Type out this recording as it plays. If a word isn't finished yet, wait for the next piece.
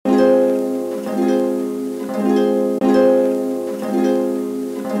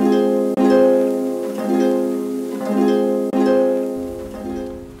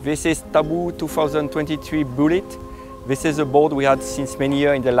This is Tabou 2023 Bullitt. This is a board we had since many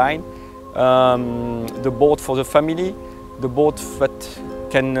years in the line. The board for the family, the board that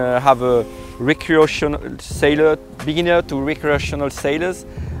can have a recreational sailor, beginner to recreational sailors.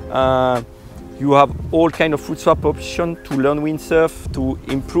 You have all kind of foot swap options to learn windsurf, to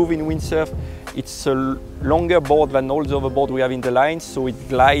improve in windsurf. It's a longer board than all the other boards we have in the line, so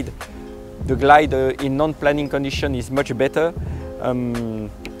the glide in non-planning condition is much better.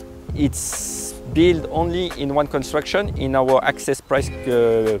 It's built only in one construction, in our access price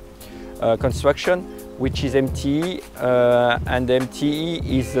construction, which is MTE, and the MTE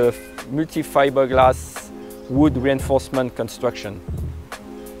is a multi-fiberglass wood reinforcement construction.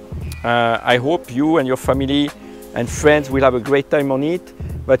 I hope you and your family and friends will have a great time on it,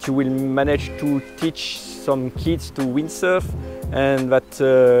 that you will manage to teach some kids to windsurf, and that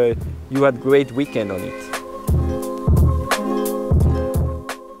you had a great weekend on it.